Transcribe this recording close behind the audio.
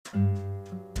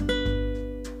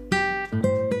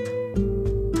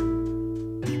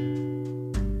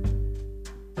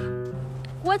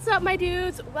What's up, my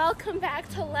dudes? Welcome back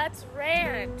to Let's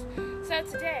Rant. So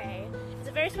today is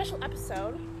a very special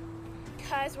episode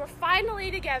because we're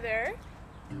finally together.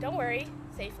 Don't worry,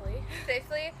 safely.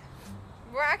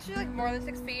 We're actually like more than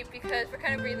 6 feet because we're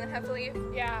kind of breathing heavily.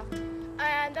 Yeah.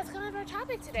 And that's kind of our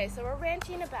topic today. So we're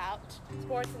ranting about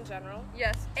sports in general.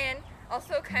 Yes, and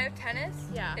also kind of tennis.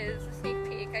 Yeah. Is a sneak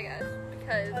peek, I guess,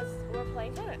 because we're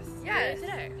playing tennis. Yes.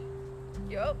 Today.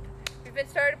 Yup. We've been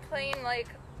started playing like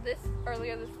this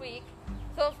earlier this week.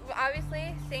 So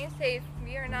obviously, staying safe.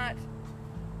 We are not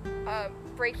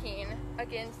breaking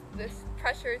against the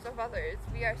pressures of others.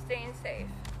 We are staying safe.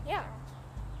 Yeah.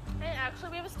 And actually,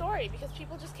 we have a story because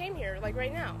people just came here, like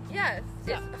right now. Yes.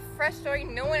 So. It's a fresh story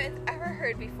no one has ever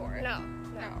heard before. No.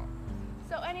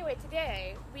 So anyway,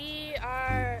 today we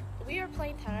are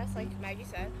playing tennis, like Maggie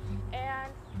said,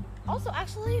 and also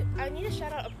actually I need to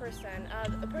shout out a person.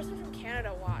 A person from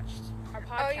Canada watched our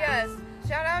podcast. Oh yes,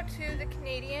 shout out to the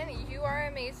Canadian. You are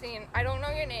amazing. I don't know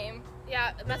your name.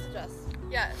 Yeah, message us.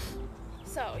 Yes.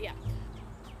 So yeah,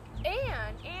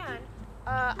 and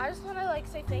I just want to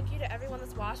say thank you to everyone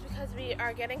that's watched because we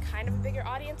are getting kind of a bigger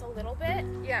audience a little bit.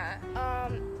 Yeah.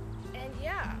 And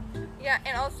yeah. Yeah,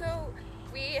 and also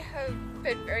we have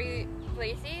been very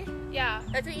lazy. Yeah.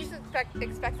 That's what you should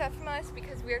expect that from us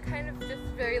because we're kind of just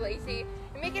very lazy.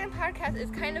 And making a podcast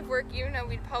is kind of work, even though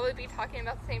we'd probably be talking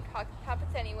about the same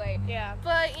topics anyway. Yeah.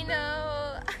 But, you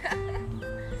know.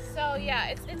 So, yeah,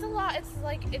 it's a lot. It's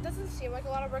it doesn't seem like a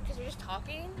lot of work because we're just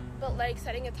talking, but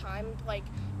setting a time,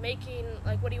 making,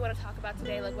 what do you want to talk about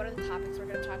today? What are the topics we're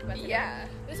going to talk about today? Yeah.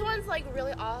 This one's,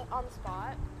 really on the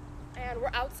spot. And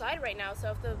we're outside right now,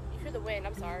 so if you hear the wind,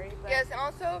 I'm sorry. But. Yes, and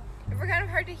also, if we're kind of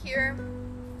hard to hear,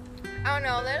 I don't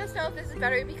know, let us know if this is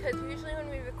better because usually when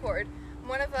we record,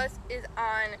 one of us is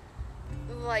on,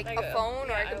 a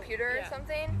phone or a computer or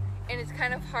something, and it's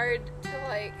kind of hard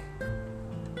to,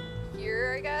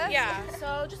 hear, I guess. Yeah,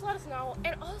 so just let us know.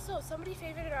 And also, somebody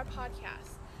favorited our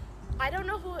podcast. I don't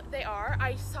know who they are.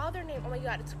 I saw their name. Oh my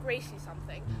god, it's Gracie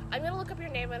something. I'm going to look up your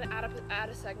name and add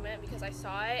a segment because I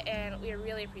saw it and we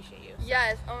really appreciate you. So.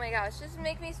 Yes, oh my gosh, this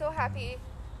make me so happy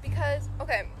because,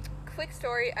 okay, quick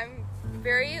story. I'm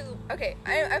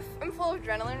full of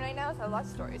adrenaline right now, so I have lots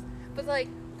of stories. But,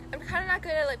 I'm kind of not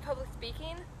good at, public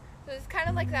speaking. So it's kind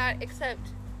of like that,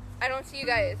 except I don't see you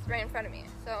guys right in front of me.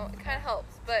 So it kind of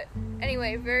helps. But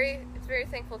anyway, it's very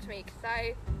thankful to me because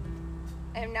I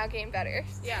am now getting better.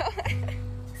 So. Yeah.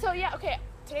 So yeah, okay.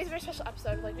 Today's a very special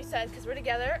episode, like we said, because we're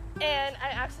together, and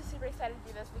I'm actually super excited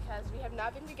to do this because we have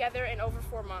not been together in over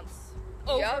 4 months.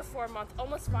 Over 4 months,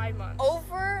 almost 5 months.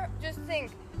 Just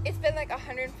think, it's been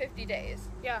 150 days.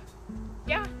 Yeah.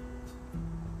 Yeah.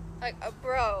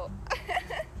 Bro.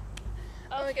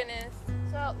 Oh my goodness.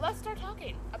 So let's start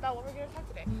talking about what we're going to talk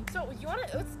today. So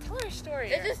let's tell our story.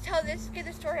 Let's get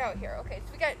the story out here. Okay,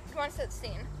 so you want to set the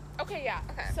scene? Okay, yeah.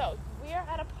 Okay. So we are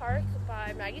at a park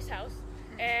by Maggie's house,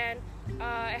 and it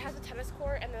has a tennis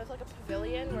court, and there's a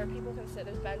pavilion where people can sit.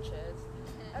 There's benches,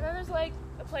 and then there's a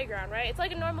playground, right? It's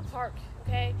like a normal park,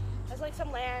 okay? There's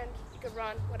some land, you could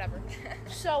run, whatever.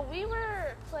 So we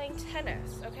were playing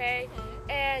tennis, okay?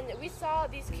 And we saw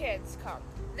these kids come.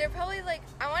 They're probably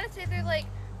I want to say they're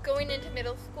going into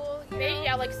middle school.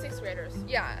 Yeah, 6th graders.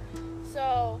 Yeah.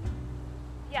 So.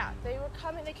 Yeah, they were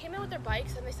coming. They came in with their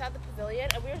bikes and they sat at the pavilion,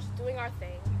 and we were just doing our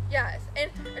thing. Yes,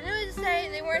 and I knew to say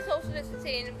they weren't social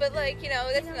distancing, but that's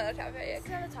another topic. It's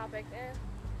another topic.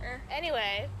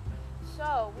 Anyway,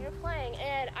 so we were playing,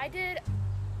 and I did.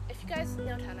 If you guys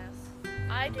know tennis,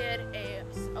 I did a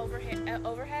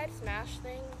overhead smash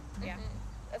thing. Yeah,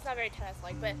 that's not very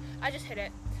tennis-like, but I just hit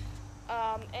it,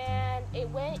 and it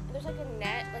went. There's a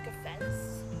net, a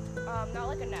fence.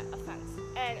 Not a net, a fence,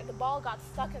 and the ball got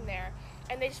stuck in there.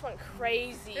 And they just went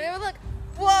crazy. They were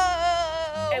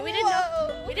whoa! And we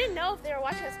didn't know if they were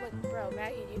watching us. I'm like, bro,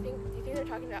 Maggie, do you think they're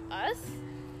talking about us?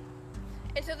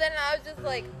 And so then I was just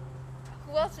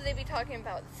who else would they be talking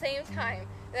about at the same time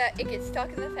that it gets stuck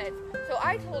in the fence? So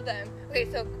I told them,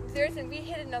 okay, so we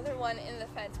hit another one in the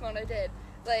fence. Mona did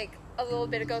a little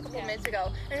bit ago, a couple minutes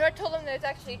ago. And so I told them there's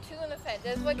actually 2 in the fence.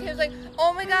 And one kid was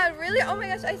oh my god, really? Oh my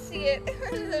gosh, I see it.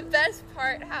 The best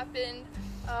part happened.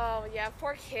 Oh, yeah,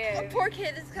 poor kid. Poor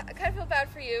kid. I kind of feel bad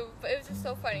for you, but it was just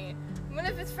so funny. One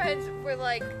of his friends were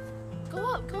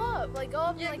go up. Go up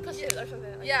and push it or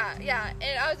something. Yeah.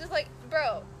 And I was just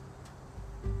bro,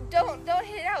 don't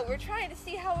hit it out. We're trying to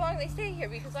see how long they stay here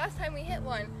because last time we hit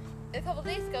one a couple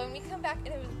days ago and we come back and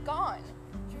it was gone.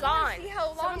 Gone. See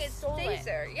how long it stays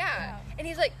there. Yeah. And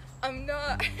he's I'm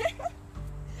not.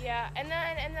 Yeah, and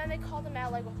then they called him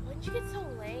out like, when did you get so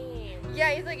lame?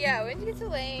 Yeah, he's like, yeah, when did you get so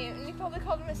lame? And you probably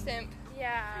called him a simp.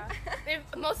 Yeah, they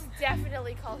most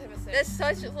definitely called him a simp. That's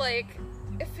such, like,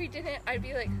 if we didn't, I'd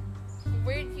be like,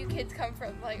 where do you kids come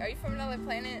from? Like, are you from another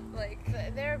planet? Like,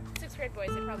 they're 6th grade boys,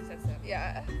 they probably said simp.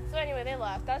 Yeah. So anyway, they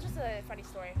left. That was just a funny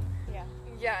story. Yeah.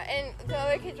 Yeah, and the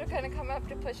other kids were kind of come up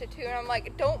to push it too, and I'm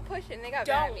like, don't push it, and they got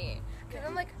mad at me. Because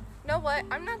I'm like, you know what?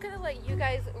 I'm not going to let you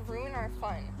guys ruin our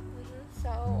fun. Mm-hmm.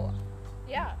 So...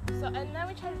 Yeah, so, and then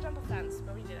we tried to jump a fence,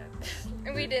 but we didn't.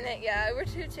 And we didn't, yeah, we're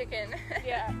too chicken.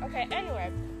 Yeah, okay,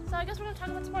 anyway, so I guess we're going to talk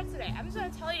about sports today. I'm just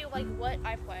going to tell you, like, what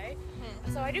I play.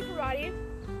 So I do karate.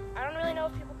 I don't really know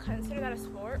if people consider that a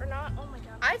sport or not. Oh my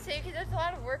god. I'd say, because there's a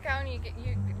lot of workout, and you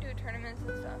do tournaments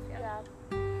and stuff, yeah.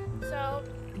 So,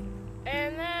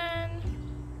 and then,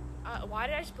 why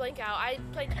did I just blank out? I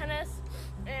play tennis,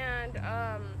 and,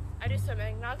 I do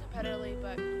swimming, not competitively,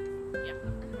 but, yeah.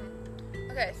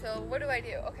 Okay, so what do I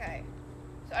do? Okay.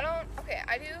 So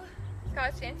I do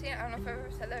Scottish dancing. I don't know if I've ever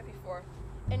said that before.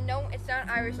 And no, it's not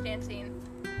Irish dancing.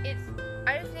 It's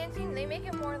Irish dancing, they make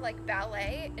it more like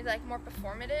ballet. It's like more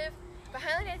performative. But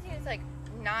Highland dancing is like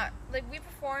not, like we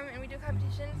perform and we do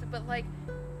competitions, but like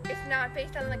it's not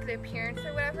based on like the appearance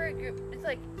or whatever. It's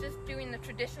like just doing the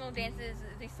traditional dances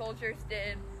the soldiers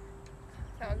did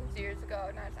thousands of years ago.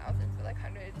 Not thousands, but like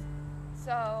hundreds.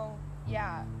 So,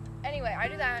 yeah. Anyway, I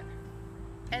do that.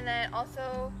 And then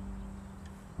also,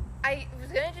 I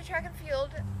was going to do track and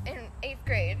field in 8th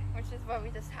grade, which is what we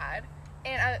just had.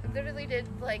 And I literally did,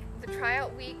 like, the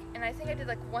tryout week, and I think I did,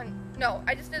 like,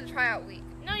 I just did the tryout week.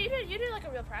 No, you did, like,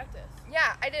 a real practice.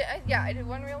 Yeah, I did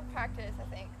one real practice,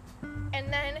 I think.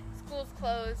 And then school's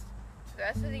closed for the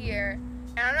rest of the year.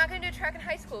 And I'm not going to do track in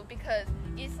high school because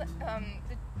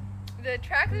the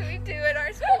track that we do at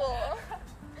our school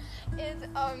is,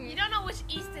 You don't know which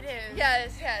East it is.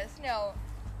 Yes, no.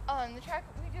 The track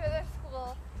we do at our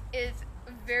school is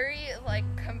very, like,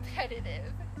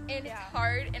 competitive, and it's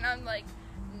hard, and I'm like,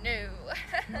 no.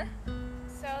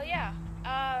 So, yeah,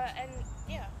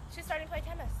 she's starting to play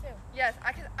tennis, too. Yes,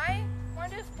 because I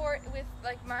want to do a sport with,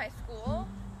 like, my school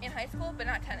in high school, but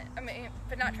not tennis,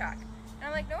 but not track. And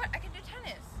I'm like, you know what, I can do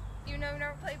tennis, even though I've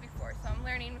never played before, so I'm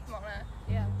learning with Mona.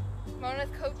 Yeah. Mona's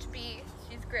Coach B,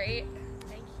 she's great.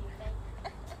 Thank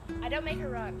you. I don't make her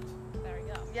run. There we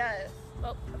go. Yes.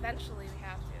 Well, eventually we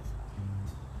have to.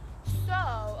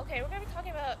 So, okay, we're going to be talking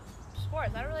about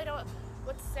sports. I don't really know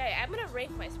what to say. I'm going to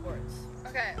rank my sports.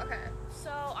 Okay.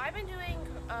 So, I've been doing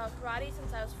karate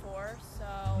since I was 4, so,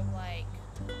 like,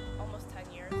 almost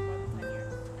 10 years, more than 10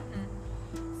 years.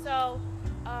 Mm-hmm. So,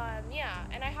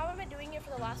 and I haven't been doing it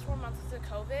for the last 4 months because of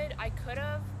COVID. I could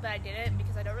have, but I didn't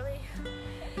because I don't really,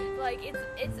 like,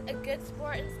 it's a good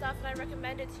sport and stuff, and I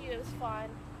recommend it to you. It was fun.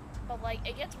 But, like,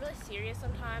 it gets really serious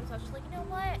sometimes, so I was just like, you know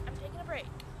what, I'm taking a break.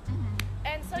 Mm-hmm.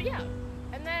 And so, yeah.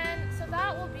 And then, so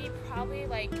that will be probably,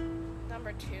 like,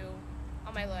 number 2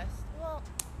 on my list. Well,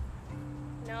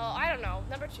 no, I don't know.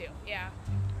 Number 2, yeah.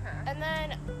 Okay. And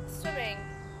then swimming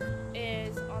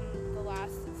is on the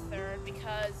last 3rd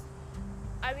because,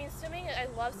 I mean, swimming, I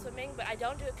love swimming, but I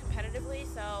don't do it competitively,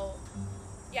 so,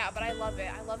 yeah, but I love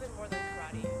it. I love it more than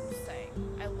karate, I'm just saying.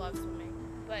 I love swimming.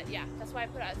 But yeah, that's why I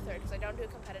put it at 3rd, because I don't do it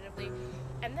competitively.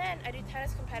 And then I do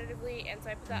tennis competitively, and so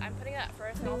I'm putting that at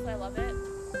 1st, and also I love it.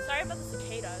 Sorry about the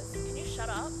cicadas. Can you shut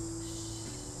up?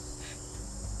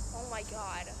 Oh my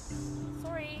god.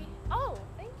 Sorry. Oh,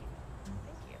 thank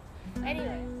you.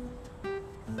 Anyway.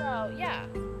 So, yeah.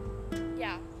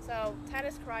 Yeah, so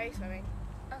tennis, karate, swimming.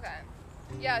 Okay.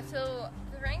 Yeah, so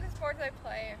the rank of sports I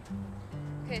play.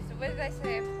 Okay, so what did I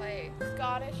say I play?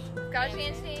 Scottish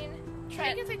dancing.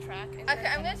 Track. You can say track. Okay,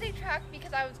 I'm gonna say track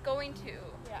because I was going to.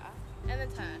 Yeah. And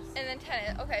then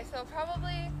tennis. Okay, so I'll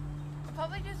probably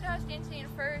do Scottish dancing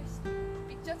first,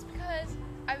 just because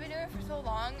I've been doing it for so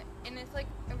long, and it's like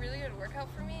a really good workout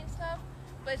for me and stuff.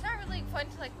 But it's not really fun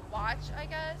to like watch, I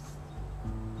guess.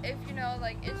 If you know,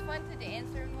 like it's fun to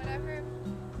dance or whatever.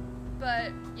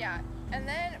 But yeah, and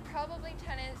then probably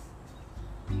tennis.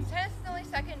 Tennis is only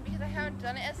 2nd because I haven't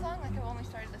done it as long. Like I've only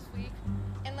started this week,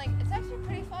 and like it's actually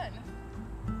pretty fun.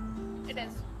 It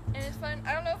is. And it's fun.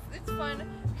 I don't know if it's fun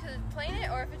because it's playing it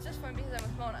or if it's just fun because I'm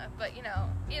with Mona. But, you know,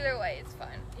 either way, it's fun.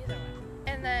 Either way.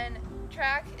 And then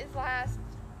track is last.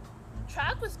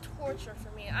 Track was torture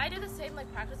for me. I did the same,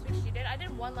 like, practice week she did. I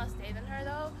did one less day than her,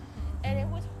 though. And it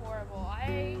was horrible.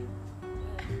 I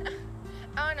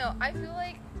don't know. I feel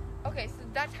like, okay, so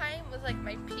that time was, like,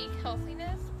 my peak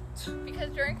healthiness. Because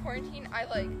during quarantine, I,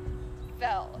 like,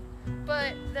 fell.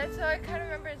 But that's how I kind of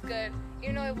remember it's good.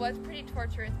 Even though it was pretty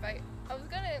torturous, but I was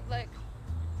gonna, like,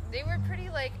 they were pretty,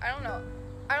 like, I don't know.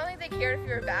 I don't think they cared if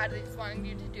you were bad. They just wanted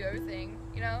you to do everything,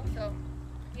 you know? So,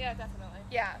 Yeah, definitely.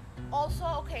 yeah. Also,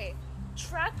 okay,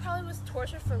 track probably was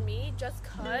torture for me just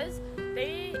because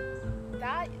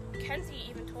Kenzie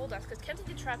even told us, because Kenzie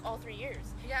did track all 3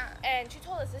 years. Yeah. And she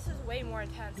told us this is way more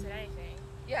intense than anything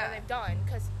Yeah. they've done,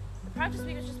 because the practice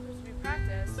week is just supposed to be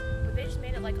practice, but they just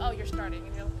made it like, oh, you're starting,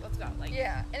 and let's go. Like,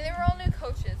 Yeah. And they were all new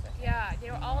coaches. I think. yeah,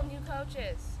 they were all new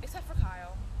coaches, except for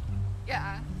Kyle.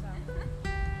 Yeah. So,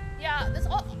 yeah,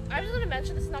 I was going to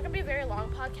mention this is not going to be a very long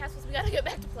podcast because we got to get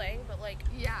back to playing, but like,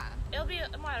 Yeah. it'll be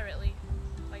moderately,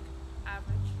 like,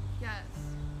 average. Yes.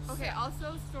 Okay,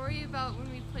 also, story about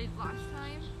when we played last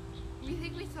time. We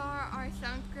think we saw our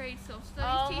 7th grade social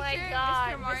studies teacher, my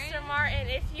God, Mr. Martin. Mr.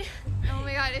 Martin, Oh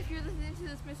my God, if you're listening to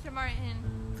this, Mr.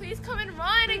 Martin. please come and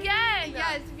run again.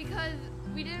 Yes, because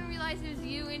we didn't realize it was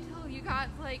you until you got,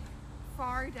 like,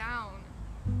 far down.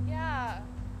 Yeah.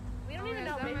 We don't even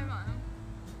know. Is that my mom?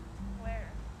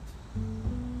 Where?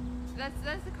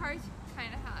 That's the car she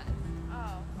kind of has.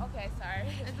 Oh, okay, sorry.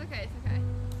 It's okay, it's okay.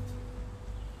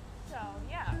 So,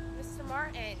 yeah, Mr.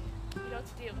 Martin, you know what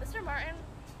to do. Mr. Martin,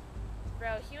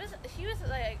 bro, he was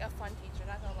like a fun teacher,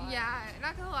 not gonna lie. Yeah,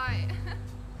 not gonna lie.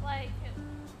 Like,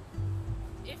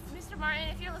 if Mr. Martin,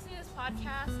 if you're listening to this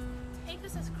podcast, take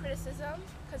this as criticism,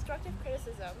 constructive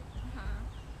criticism.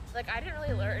 Like, I didn't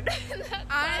really learn in that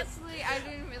class. Honestly, I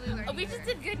didn't really learn We either. just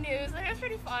did good news. Like, it was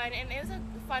pretty fun, and it was a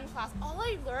fun class. All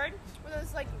I learned were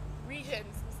those, like,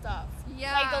 regions and stuff.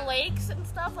 Yeah. Like, the lakes and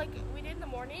stuff, like, we did in the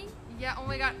morning. Yeah, oh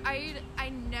my God, I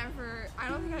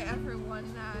don't think I ever won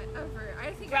that, ever.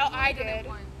 I think Bro, I I did did. it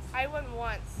once. I won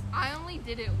once. I only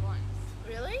did it once.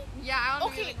 Really? Yeah, I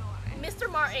don't Okay, even know why. Mr.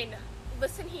 Martin,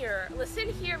 listen here,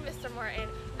 Mr. Martin.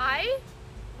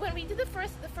 When we did the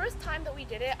first time that we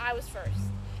did it, I was first.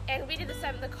 And we did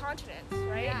the continents,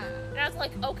 right? Yeah. And I was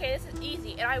like, okay, this is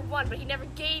easy. And I won, but he never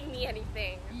gave me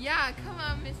anything. Yeah, come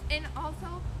on, Miss. And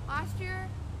also, last year,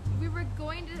 we were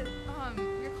going to,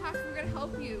 your class, we were going to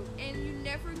help you. And you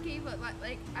never gave us,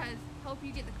 like, as help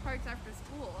you get the cards after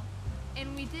school.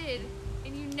 And we did.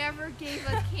 And you never gave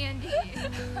us candy.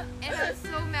 And I was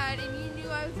so mad, and you knew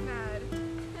I was mad.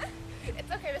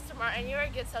 It's okay, Mr. Martin. You were a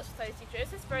good social studies teacher.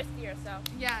 It's his first year, so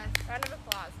Yes. round of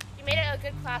applause. You made it a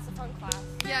good class, a fun class.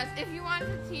 Yes, if you want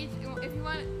to teach,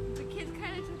 the kids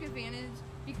kind of took advantage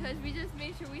because we just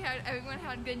made sure everyone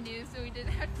had good news, so we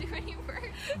didn't have to do any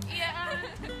work. Yeah.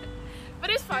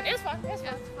 But it's fun. It's fun. It's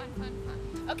Yes, fun.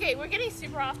 fun. Okay, we're getting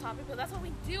super off topic, but that's what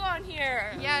we do on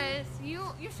here. Yes, you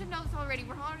should know this already.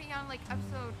 We're already on like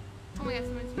episode. Oh my God,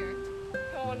 someone's here.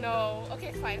 Oh no. Okay,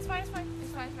 it's fine. It's fine. They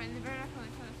better not come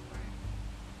and tell us for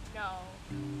it. No.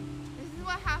 This is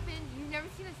what happens. You've never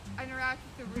seen us interact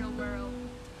with the real world.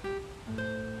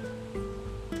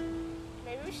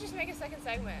 Maybe we should just make a second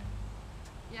segment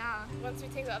Yeah. once we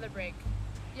take the other break.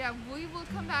 Yeah, we will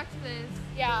come back to this.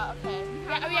 Yeah, okay.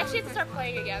 have Yeah, we a actually have to start first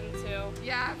playing again, too.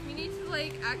 Yeah, we need to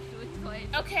like actually play.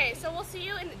 Okay, so we'll see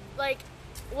you in, like,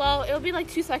 well, it'll be like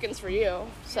 2 seconds for you.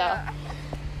 So, Yeah.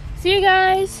 see you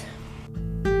guys.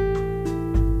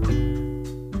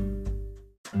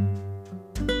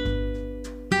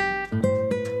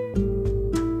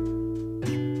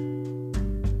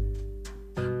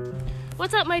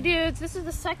 What's up, my dudes? This is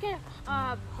the second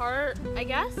part, I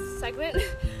guess, segment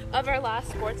of our last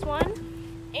sports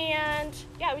one. And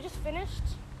yeah, we just finished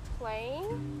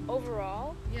playing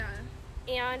overall, Yeah.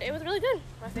 and it was really good,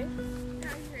 I think. Yeah,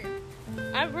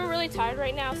 I agree. We're really tired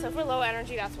right now, so if we're low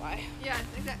energy, that's why. Yes,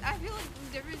 exactly. I feel like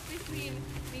the difference between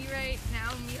me right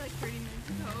now and me like 30 minutes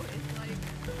ago is like.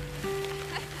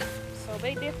 So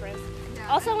big difference. Yeah.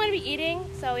 Also, I'm going to be eating,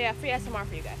 so yeah, free SMR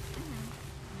for you guys.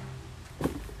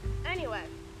 Anyway,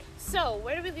 so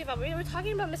where did we leave off? We were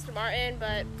talking about Mr. Martin,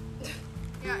 but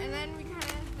Yeah, and then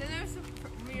then there's a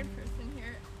weird person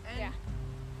here, and yeah,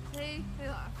 they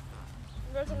left.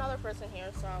 there's another person here,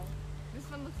 so This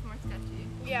one looks more sketchy.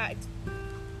 yeah, it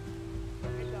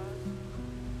does.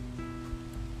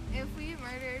 If we get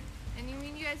murdered, and you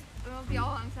mean you guys will be all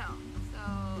on sound,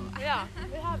 so. Yeah,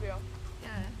 we have you.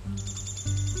 Yeah.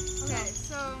 Okay,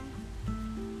 so.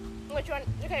 Which one?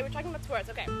 Okay, we're talking about sports.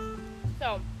 Okay,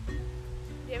 so do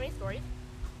you have any stories?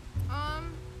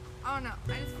 I don't know.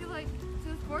 I just feel like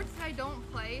so sports that I don't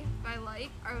play, but I like,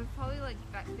 are probably like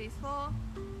baseball.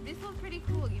 Baseball's pretty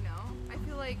cool, you know. I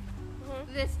feel like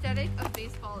the aesthetic of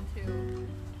baseball too.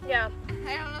 Yeah,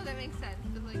 I don't know if that makes sense,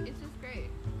 but like it's just great.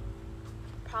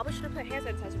 probably should have put hand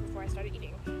sanitizer before I started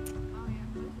eating. Oh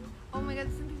yeah. Oh my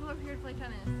God, some people are here to play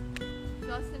tennis.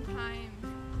 Just in time.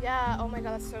 Yeah. Oh my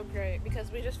God, that's so great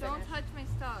because we just Don't finished. touch my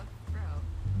stuff, bro.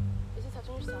 Is he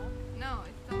touching your stuff? No,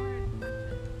 it's don't worry.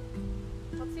 Touch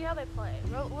it. Let's see how they play.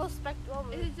 We'll Is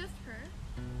it just her?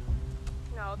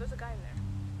 No, there's a guy in there.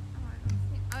 Oh, I don't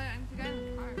see. Oh, I'm the guy in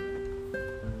the car.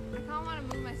 I kind of want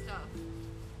to move my stuff.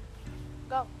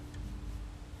 Go.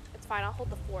 It's fine. I'll hold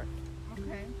the fort.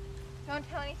 Okay. Don't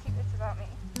tell any secrets about me.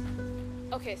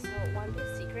 Okay, so one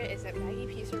big secret is that Maggie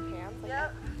pees her pants. Like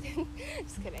Yep.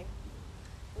 Just kidding.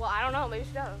 Well, I don't know. Maybe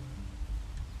she does.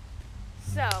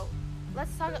 So,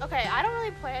 let's talk. Okay, I don't really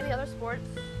play any other sports,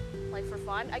 like, for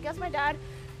fun. I guess my dad,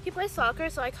 he plays soccer,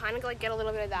 so I kind of, like, get a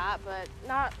little bit of that, but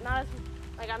not as,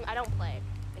 like, I don't play.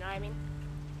 You know what I mean?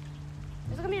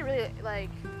 This is going to be really, like,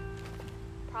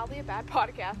 probably a bad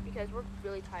podcast because we're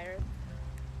really tired.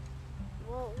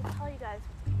 We'll tell you guys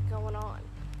what's going on.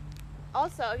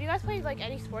 Also, if you guys play, like,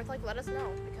 any sports, like, let us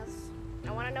know, because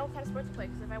I want to know what kind of sports you play,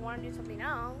 because if I want to do something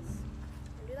else,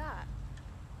 I can do that.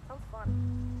 Sounds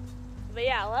fun. But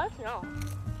yeah, let us know.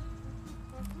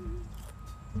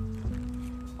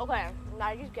 Okay,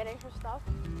 Maggie's getting her stuff.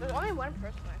 There's only one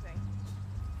person, I think.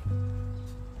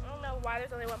 I don't know why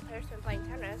there's only one person playing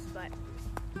tennis, but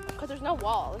because there's no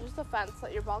wall. There's just a fence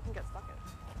that your ball can get stuck in.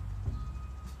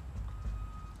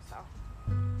 So,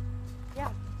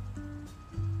 yeah.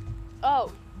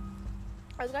 Oh,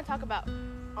 I was gonna talk about,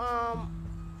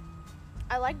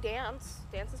 I like dance.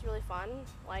 Dance is really fun.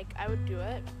 Like, I would do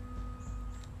it,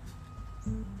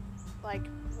 like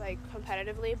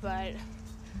competitively, but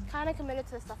kind of committed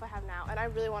to the stuff I have now, and I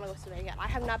really want to go swimming again. I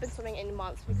have not been swimming in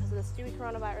months because of the stupid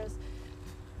coronavirus.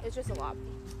 It's just a lot.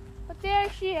 But there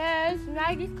she is.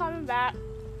 Maggie's coming back. Hello.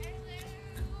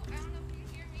 I don't know if you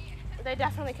hear me. They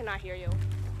definitely cannot hear you.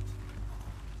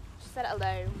 She said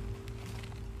hello.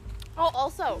 Oh,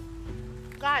 also,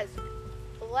 guys,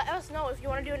 let us know if you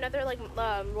want to do another, like,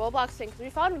 Roblox thing, because we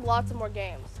found lots of more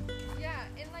games. Yeah,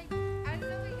 and like, I don't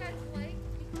know what you guys like,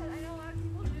 because I know a lot of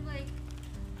people do like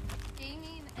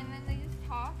gaming and then they just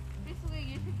talk. Basically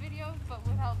a YouTube video, but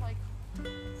without like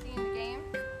seeing the game.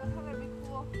 I thought that'd be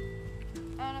cool.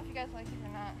 I don't know if you guys like it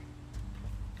or not.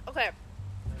 Okay.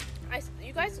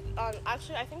 You guys,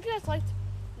 actually, I think you guys liked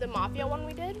the Mafia one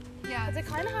we did. Yeah. Because it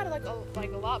kind of had, like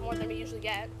a lot more than we usually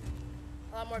get.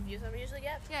 A lot more views than we usually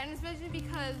get. Yeah, and especially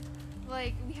because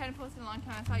like we hadn't posted in a long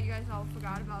time. I thought you guys all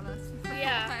forgot about us for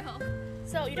Yeah. a while.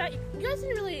 So, you guys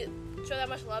didn't really show that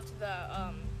much love to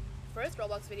the first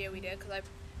Roblox video we did, because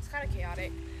it's kind of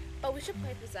chaotic. But we should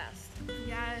play Possessed.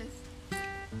 Yes.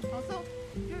 Also,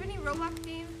 if you have any Roblox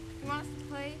games you want us to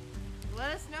play,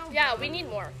 let us know. Yeah, we need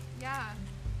more. Yeah.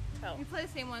 Oh. We play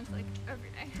the same ones like every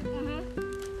day.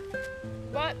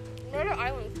 But Murder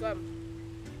Island's good.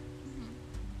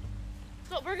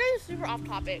 So we're getting super off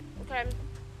topic, okay?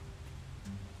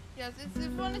 Yes, this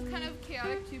one is kind of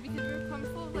chaotic too because we're pumped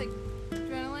full of like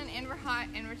adrenaline and we're hot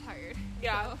and we're tired.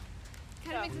 Yeah. So,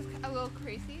 kind of makes us a little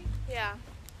crazy. Yeah.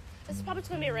 This is probably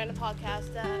going to be a random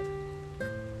podcast that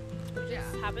we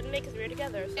just happened to make because we were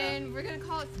together. So. And we're going to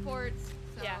call it sports.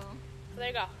 So. Yeah. So there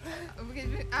you go. Because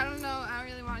I don't know, I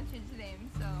don't really want to change the name,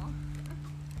 so.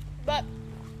 But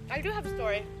I do have a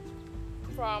story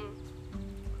from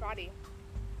karate.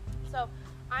 So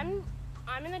I'm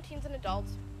in the teens and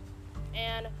adults,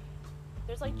 and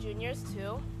there's like juniors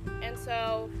too, and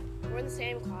so we're in the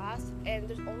same class, and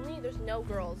there's no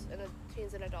girls in the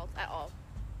teens and adults at all,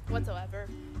 whatsoever.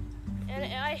 And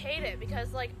I hate it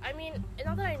because, like, I mean, it's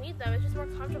not that I need them, it's just more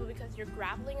comfortable because you're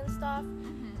grappling and stuff,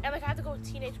 and like I have to go with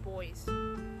teenage boys,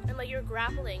 and like you're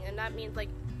grappling, and that means like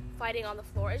fighting on the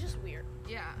floor. It's just weird.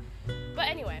 Yeah. But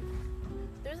anyway,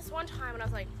 there was this one time when I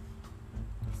was like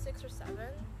 6 or 7.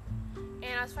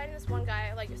 And I was fighting this one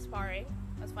guy, like, sparring.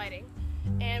 I was fighting.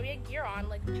 And we had gear on,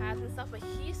 like, pads and stuff, but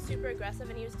he's super aggressive,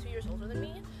 and he was 2 years older than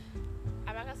me.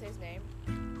 I'm not gonna say his name,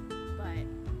 but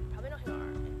probably know who you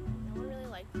are. No one really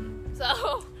liked him.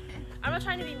 So, I'm not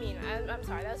trying to be mean. I'm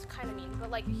sorry, that was kind of mean. But,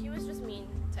 like, he was just mean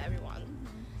to everyone.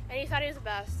 And he thought he was the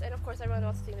best. And, of course, everyone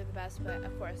wants to think they're the best, but,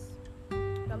 of course,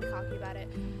 don't be cocky about it.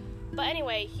 But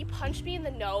anyway, he punched me in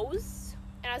the nose,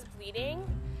 and I was bleeding.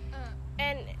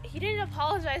 And he didn't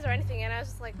apologize or anything, and I was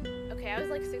just like, okay, I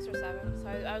was like 6 or 7, so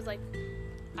I was like,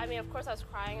 I mean, of course I was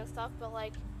crying and stuff, but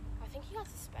like, I think he got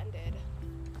suspended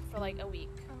for like a week,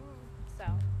 so.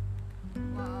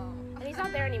 Wow. And he's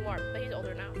not there anymore, but he's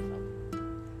older now, so.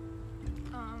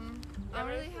 I don't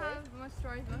really have much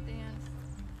stories about dance.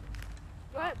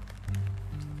 What?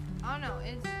 I don't know,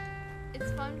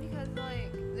 it's fun because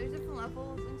like, there's different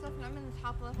levels and stuff, and I'm in the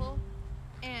top level,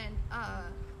 and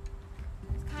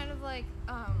it's kind of like,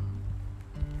 oh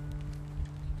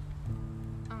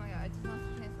my god, I just lost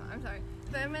the train of thought. I'm sorry.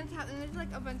 But I'm in top, and there's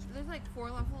like there's like 4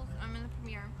 levels. I'm in the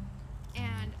premiere.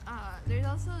 And there's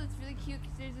also, it's really cute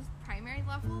because there's this primary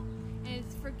level, and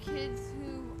it's for kids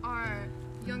who are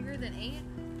younger than 8.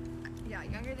 Yeah,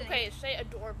 younger than 8. Okay, say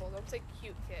adorable, don't say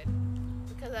cute kid.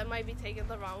 because I might be taken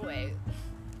the wrong way.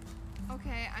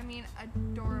 Okay, I mean,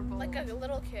 adorable. Like a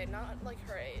little kid, not like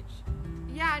her age.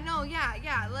 Yeah, no,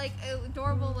 yeah, like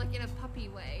adorable, like in a puppy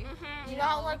way. Mm-hmm.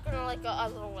 Not like in like a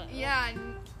little way. Yeah.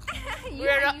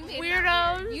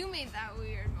 Weirdos. You made that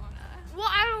weird, Mona. Well,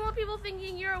 I don't want people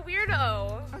thinking you're a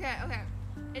weirdo. Okay.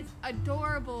 It's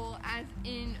adorable, as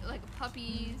in like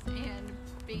puppies and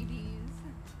babies.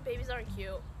 Babies aren't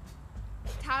cute.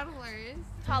 Toddlers.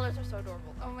 Toddlers are so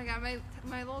adorable. Oh my god,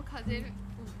 my little cousin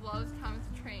loves Thomas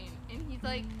the Train, and he's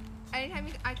like, anytime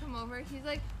I come over, he's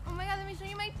like, oh my god, let me show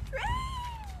you my trains.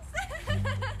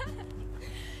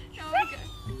 Oh my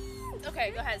god.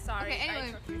 Okay, go ahead. Sorry. Okay,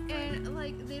 anyway, and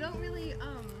like they don't really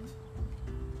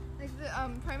like the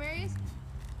primaries,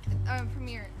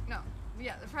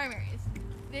 the primaries.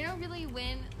 They don't really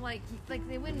win like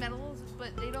they win medals,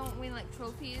 but they don't win like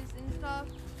trophies and stuff,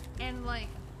 and like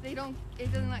it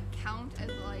doesn't like count as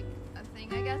like a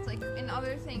thing, I guess. Like in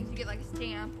other things you get like a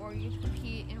stamp or you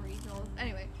compete in regionals.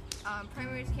 Anyway,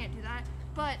 primaries can't do that,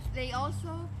 but they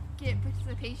also get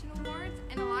participation awards,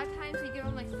 and a lot of times they give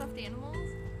them like stuffed animals.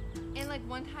 And like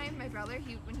one time my brother,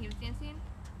 when he was dancing,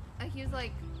 he was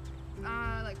like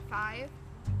 5,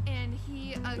 and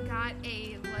he got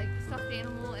a like stuffed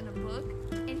animal in a book,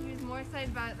 and he was more excited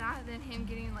about that than him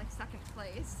getting like second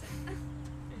place. It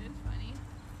is funny.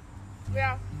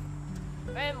 Yeah.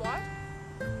 And what?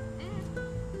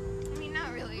 I mean,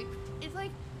 not really. It's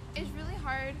really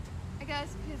hard, I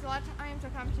guess, because a lot of times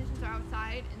our competitions are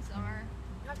outside in summer.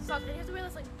 You have to wear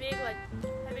this like big like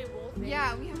heavy wool thing.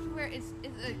 Yeah, we have to wear it's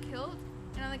a kilt,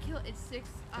 and on the kilt it's 6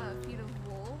 feet of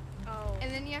wool. Oh.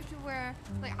 And then you have to wear,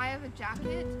 like, I have a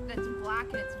jacket that's black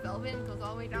and it's velvet and goes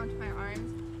all the way down to my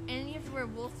arms, and then you have to wear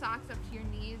wool socks up to your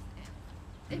knees,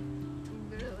 and it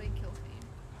literally kills me.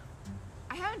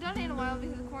 I haven't done it in a while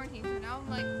because of quarantine, so now I'm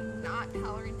like not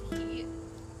tolerant to heat.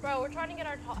 Bro, we're trying to get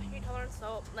our heat tolerance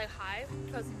so like high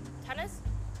because tennis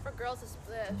for girls is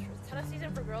tennis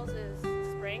season for girls is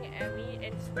spring, and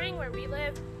in spring where we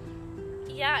live,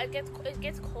 yeah, it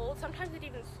gets cold. Sometimes it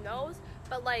even snows,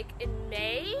 but like in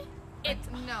May, it's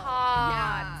hot.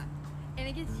 Yeah, and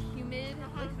it gets humid,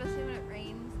 like especially when it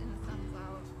rains and the sun's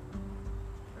out.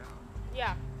 Bro.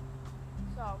 Yeah.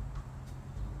 So.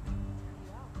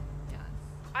 Yeah.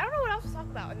 I don't know what else to talk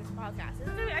about in this podcast.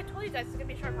 I told you guys it's gonna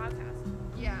be a short podcast.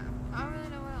 Yeah. I don't really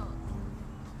know what else.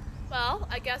 Well,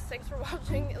 I guess thanks for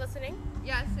listening.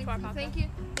 Yes,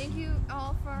 thank you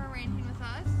all for ranting with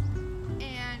us.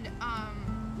 And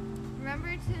remember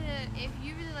to, if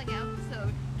you really like an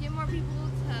episode, get more people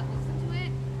to listen to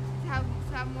it, to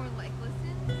have more like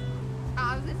listens.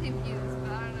 I was gonna say views,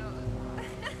 but I don't know.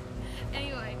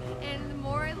 Anyway, and the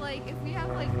more like if we have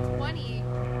like 20,